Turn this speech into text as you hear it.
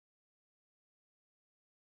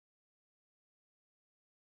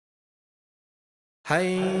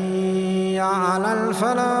حي على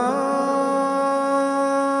الفلاح.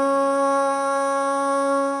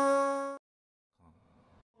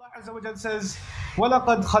 Allah Azza wa Jalla says,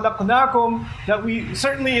 وَلَقَدْ خَلَقْنَاكُمْ, that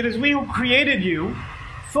certainly it is we who created you.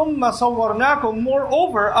 ثُمَّ صَوَّرْنَاكُمْ,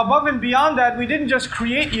 moreover, above and beyond that, we didn't just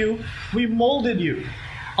create you, we molded you.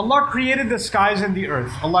 Allah created the skies and the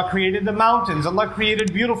earth. Allah created the mountains. Allah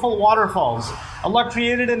created beautiful waterfalls. Allah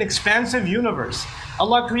created an expansive universe.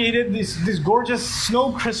 Allah created these gorgeous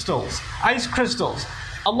snow crystals, ice crystals.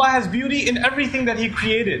 Allah has beauty in everything that He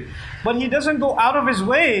created. But He doesn't go out of His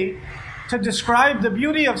way to describe the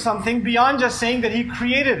beauty of something beyond just saying that He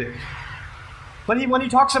created it. But when He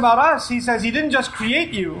talks about us, He says He didn't just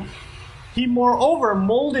create you, He moreover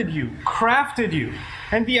molded you, crafted you.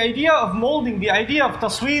 And the idea of molding, the idea of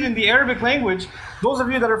tasweer in the Arabic language, those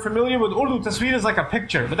of you that are familiar with Urdu, tasweer is like a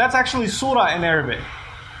picture, but that's actually surah in Arabic.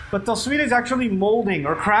 But tasweer is actually molding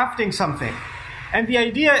or crafting something. And the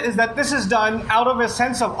idea is that this is done out of a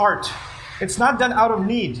sense of art. It's not done out of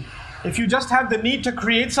need. If you just have the need to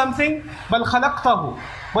create something, بَلْ خَلَقْتَهُ.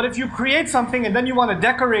 But if you create something and then you want to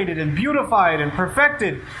decorate it and beautify it and perfect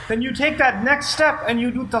it, then you take that next step and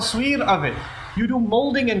you do tasweer of it. You do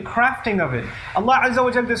molding and crafting of it. Allah Azza wa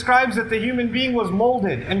Jalla describes that the human being was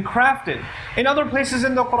molded and crafted. In other places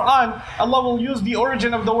in the Quran, Allah will use the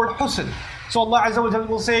origin of the word husn. So Allah Azza wa Jalla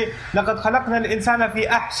will say, لَقَدْ خَلَقْنَا الْإِنسَانَ فِي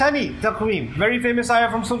أَحْسَنِ تَقْوِيمٍ. Very famous ayah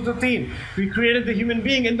from Surah Al-Teen. We created the human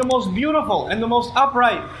being in the most beautiful and the most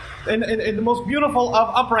upright, in the most beautiful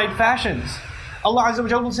of upright fashions. Allah Azza wa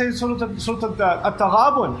Jalla will say in Surah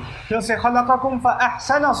Al-Taghabun, He'll say, خَلَقَكُمْ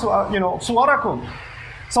فَأَحْسَنَ صُوَرَكُمْ.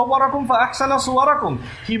 صَوَّرَكُمْ فَأَحْسَنَ صُوَرَكُمْ.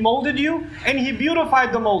 He molded you and He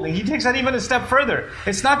beautified the molding. He takes that even a step further.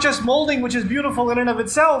 It's not just molding which is beautiful in and of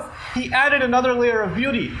itself. He added another layer of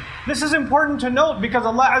beauty. This is important to note because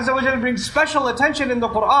Allah Azza wa Jalla brings special attention in the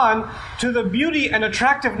Quran to the beauty and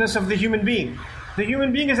attractiveness of the human being. The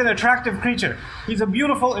human being is an attractive creature. He's a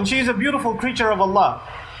beautiful and she is a beautiful creature of Allah.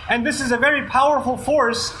 And this is a very powerful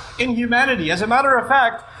force in humanity. As a matter of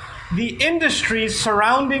fact, the industries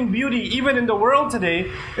surrounding beauty, even in the world today,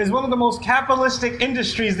 is one of the most capitalistic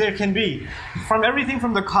industries there can be. From everything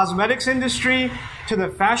from the cosmetics industry, to the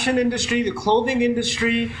fashion industry, the clothing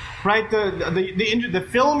industry, right? The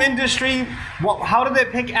film industry. How do they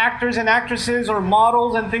pick actors and actresses or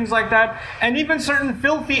models and things like that? And even certain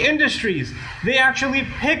filthy industries, they actually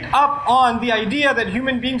pick up on the idea that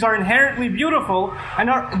human beings are inherently beautiful and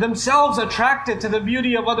are themselves attracted to the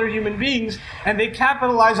beauty of other human beings, and they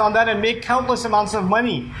capitalize on that and make countless amounts of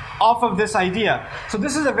money off of this idea. So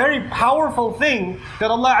this is a very powerful thing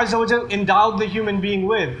that Allah Azza wa Jalla endowed the human being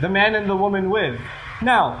with, the man and the woman with.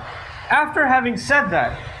 Now, after having said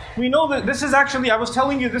that, we know that this is actually, I was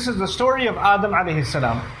telling you, this is the story of Adam alayhi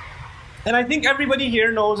salam. And I think everybody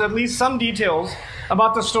here knows at least some details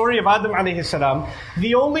about the story of Adam alayhi salam.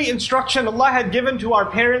 The only instruction Allah had given to our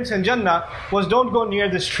parents in Jannah was don't go near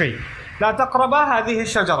this tree. لا تقربا هذه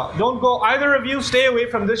الشجرة. Don't go, either of you, stay away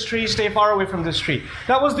from this tree, stay far away from this tree.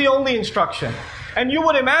 That was the only instruction. And you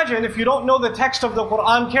would imagine, if you don't know the text of the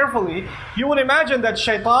Quran carefully, you would imagine that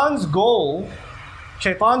Shaitan's goal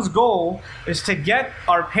is to get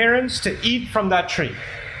our parents to eat from that tree.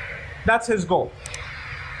 That's his goal.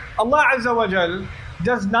 Allah Azza wa Jal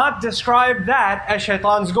does not describe that as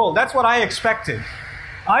Shaitan's goal. That's what I expected.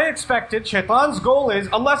 I expected Shaitan's goal is,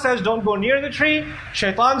 Allah says don't go near the tree.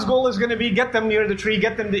 Shaitan's goal is going to be get them near the tree,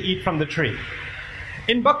 get them to eat from the tree.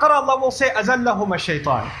 In Baqarah, Allah will say, أَزَلَّهُمَ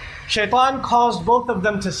الشَّيْطَانِ. Shaitan caused both of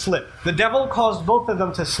them to slip. The devil caused both of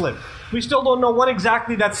them to slip. We still don't know what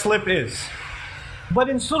exactly that slip is. But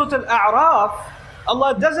in Surah Al-A'raf,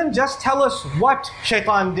 Allah doesn't just tell us what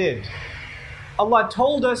Shaitan did. Allah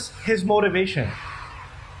told us his motivation.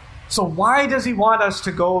 So why does he want us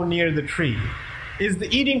to go near the tree? Is the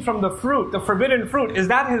eating from the fruit, the forbidden fruit, is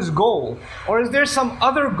that his goal? Or is there some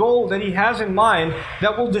other goal that he has in mind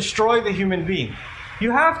that will destroy the human being?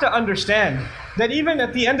 You have to understand that even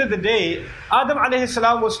at the end of the day, Adam alayhi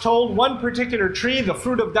salam was told one particular tree, the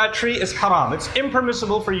fruit of that tree is haram. It's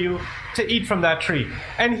impermissible for you to eat from that tree.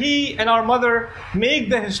 And he and our mother made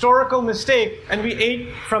the historical mistake and we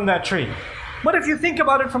ate from that tree. But if you think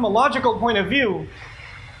about it from a logical point of view,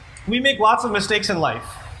 we make lots of mistakes in life.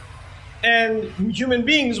 And human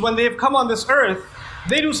beings, when they have come on this earth,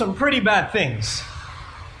 they do some pretty bad things.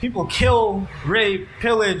 People kill, rape,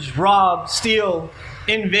 pillage, rob, steal,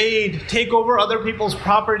 invade, take over other people's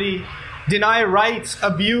property, deny rights,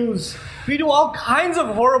 abuse. We do all kinds of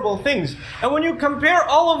horrible things. And when you compare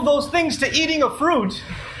all of those things to eating a fruit,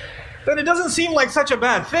 then it doesn't seem like such a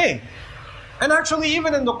bad thing. And actually,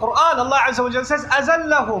 even in the Quran, Allah Azza wa Jalla says,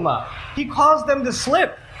 أَزَلَّهُمَا. He caused them to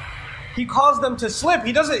slip. He caused them to slip.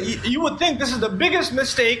 You would think this is the biggest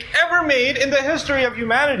mistake ever made in the history of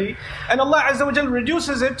humanity. And Allah Azza wa Jal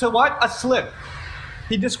reduces it to what? A slip.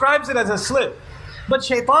 He describes it as a slip. But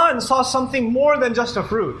Shaitan saw something more than just a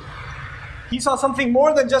fruit. He saw something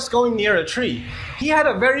more than just going near a tree. He had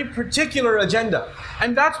a very particular agenda.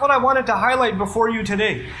 And that's what I wanted to highlight before you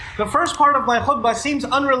today. The first part of my khutbah seems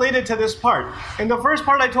unrelated to this part. In the first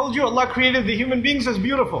part I told you Allah created the human beings as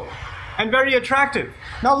beautiful and very attractive.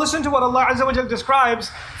 Now listen to what Allah Azza wa Jal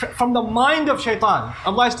describes from the mind of Shaitan.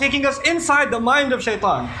 Allah is taking us inside the mind of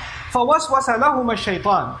Shaitan. فَوَسْوَسَ لَهُمَ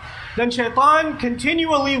الشَّيْطَانِ Then Shaitan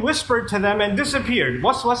continually whispered to them and disappeared.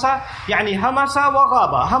 Waswasa, yani hamasa wa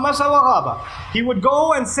ghaba. Hamasa wa ghaba. He would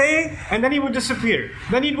go and say, and then he would disappear.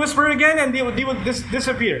 Then he'd whisper again, and he would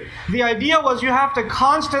disappear. The idea was you have to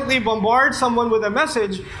constantly bombard someone with a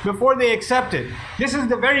message before they accept it. This is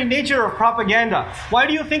the very nature of propaganda. Why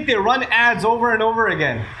do you think they run ads over and over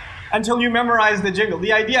again? Until you memorize the jingle.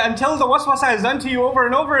 The idea, until the waswasa is done to you over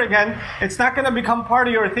and over again, it's not going to become part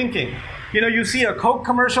of your thinking. You know, you see a Coke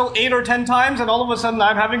commercial 8 or 10 times and all of a sudden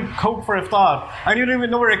I'm having Coke for iftar. And you don't even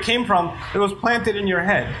know where it came from. It was planted in your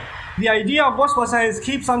head. The idea of waswasa is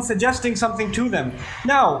keeps on suggesting something to them.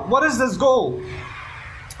 Now, what is this goal?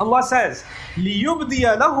 Allah says,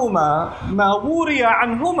 لِيُبْدِيَ لَهُمَا مَا وُورِيَ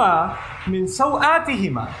عَنْهُمَا مِنْ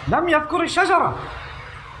سَوْآتِهِمَا لَمْ يَذْكُرِ الشَّجَرَةِ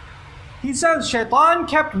He says, Shaitan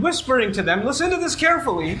kept whispering to them, listen to this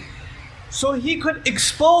carefully, so he could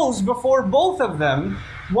expose before both of them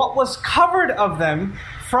what was covered of them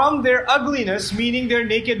from their ugliness, meaning their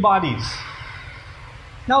naked bodies.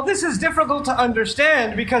 Now this is difficult to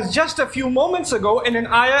understand because just a few moments ago in an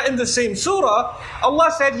ayah in the same surah,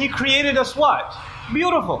 Allah said He created us what?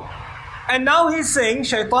 Beautiful. And now He's saying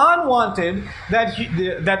Shaitan wanted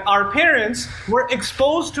that our parents were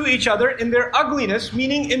exposed to each other in their ugliness,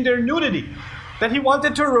 meaning in their nudity. That he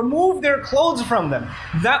wanted to remove their clothes from them.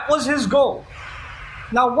 That was his goal.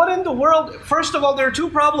 Now what in the world, first of all, there are two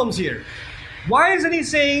problems here. Why isn't he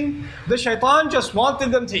saying the Shaitan just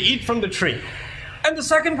wanted them to eat from the tree? And the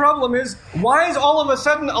second problem is, why is all of a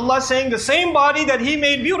sudden Allah saying the same body that He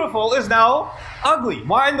made beautiful is now ugly?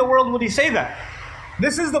 Why in the world would He say that?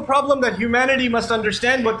 This is the problem that humanity must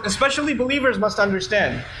understand, but especially believers must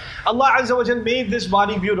understand. Allah Azza wa Jal made this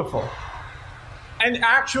body beautiful. And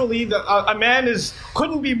actually, a man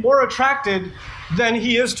couldn't be more attracted than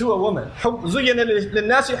he is to a woman.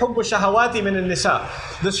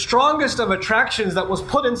 The strongest of attractions that was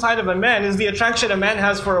put inside of a man is the attraction a man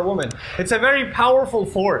has for a woman. It's a very powerful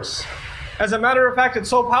force. As a matter of fact, it's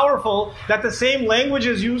so powerful that the same language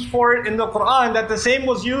is used for it in the Quran, that the same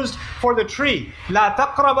was used for the tree. لا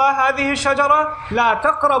تقرب هذه الشجرة لا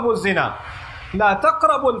تقربوا الزنا. لا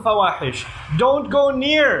تقربوا الفواحش. Don't go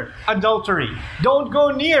near adultery. Don't go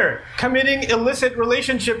near committing illicit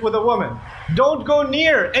relationship with a woman. Don't go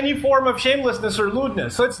near any form of shamelessness or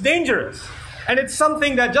lewdness. So it's dangerous. And it's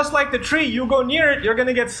something that just like the tree, you go near it, you're going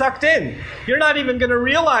to get sucked in. You're not even going to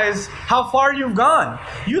realize how far you've gone.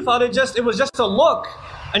 You thought it was just a look,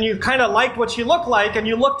 and you kind of liked what she looked like, and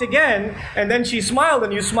you looked again, and then she smiled,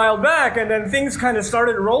 and you smiled back, and then things kind of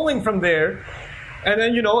started rolling from there. And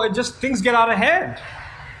then, things get out of hand.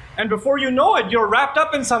 And before you know it, you're wrapped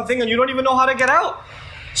up in something and you don't even know how to get out.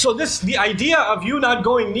 So the idea of you not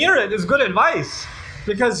going near it is good advice,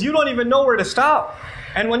 because you don't even know where to stop.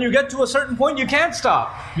 And when you get to a certain point, you can't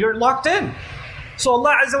stop. You're locked in. So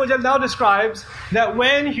Allah Azza wa Jalla now describes that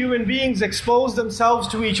when human beings expose themselves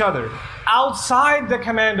to each other outside the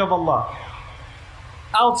command of Allah,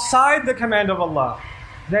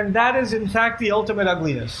 then that is in fact the ultimate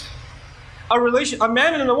ugliness. A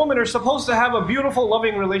man and a woman are supposed to have a beautiful,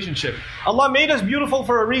 loving relationship. Allah made us beautiful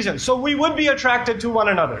for a reason, so we would be attracted to one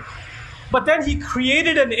another. But then He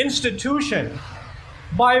created an institution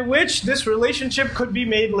by which this relationship could be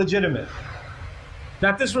made legitimate.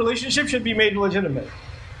 That this relationship should be made legitimate.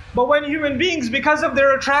 But when human beings, because of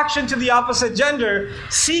their attraction to the opposite gender,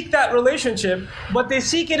 seek that relationship, but they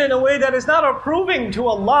seek it in a way that is not approving to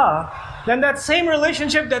Allah, then that same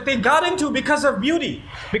relationship that they got into because of beauty,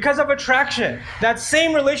 because of attraction, that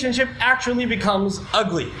same relationship actually becomes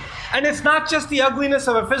ugly. And it's not just the ugliness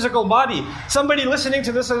of a physical body. Somebody listening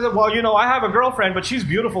to this says, well, I have a girlfriend, but she's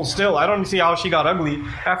beautiful still. I don't see how she got ugly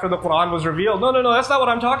after the Quran was revealed. No, that's not what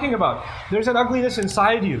I'm talking about. There's an ugliness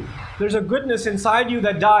inside you. There's a goodness inside you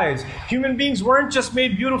that dies. Human beings weren't just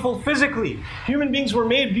made beautiful physically. Human beings were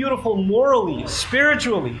made beautiful morally,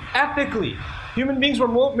 spiritually, ethically. Human beings were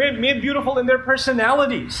made beautiful in their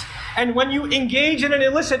personalities. And when you engage in an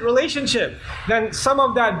illicit relationship, then some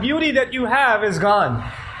of that beauty that you have is gone.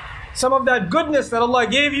 some of that goodness that Allah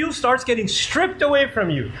gave you starts getting stripped away from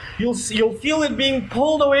you. You'll feel it being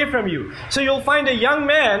pulled away from you. So you'll find a young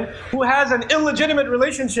man who has an illegitimate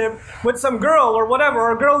relationship with some girl or whatever,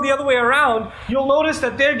 or a girl the other way around. You'll notice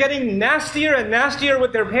that they're getting nastier and nastier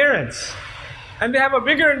with their parents. And they have a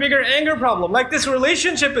bigger and bigger anger problem. Like this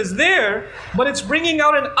relationship is there, but it's bringing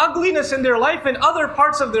out an ugliness in their life in other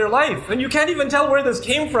parts of their life. And you can't even tell where this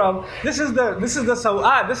came from. This is the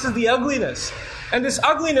saw'at, this is the ugliness. And this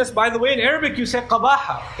ugliness, by the way, in Arabic you say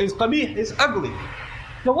qabaha, is qabih, is ugly.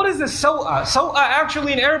 Now what is this saw'a? Saw'a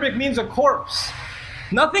actually in Arabic means a corpse.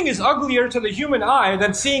 Nothing is uglier to the human eye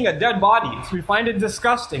than seeing a dead body. We find it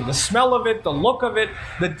disgusting. The smell of it, the look of it,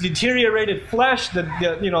 the deteriorated flesh,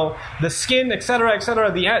 the skin, etc.,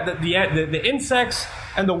 etc., the insects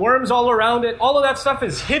and the worms all around it. All of that stuff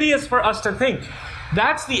is hideous for us to think.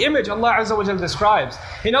 That's the image Allah Azza wa Jal describes.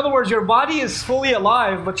 In other words, your body is fully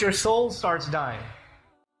alive, but your soul starts dying.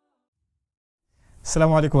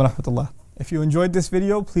 Assalamu alaikum wa rahmatullah. If you enjoyed this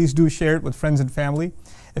video, please do share it with friends and family.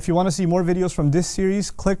 If you want to see more videos from this series,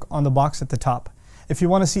 click on the box at the top. If you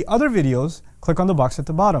want to see other videos, click on the box at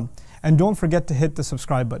the bottom. And don't forget to hit the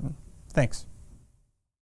subscribe button. Thanks.